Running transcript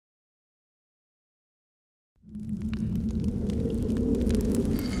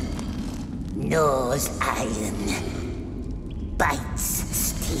Gnaws iron, bites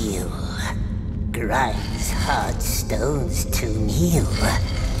steel, grinds hard stones to meal.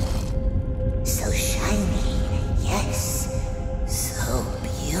 So shiny, yes, so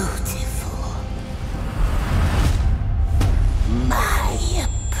beautiful. My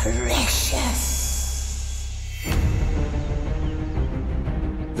precious.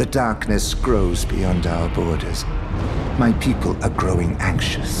 The darkness grows beyond our borders. My people are growing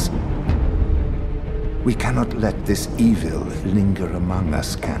anxious. We cannot let this evil linger among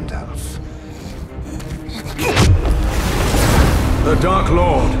us, Gandalf. The Dark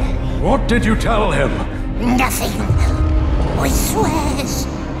Lord, what did you tell him? Nothing. We swears.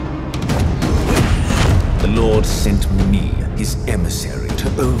 The Lord sent me, his emissary, to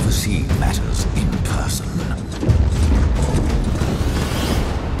oversee matters in person.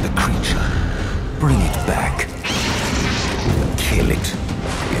 The creature, bring it back. Kill it,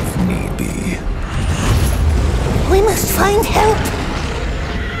 if need be. We must find help.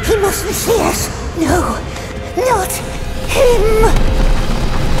 He mustn't see us. No, not him.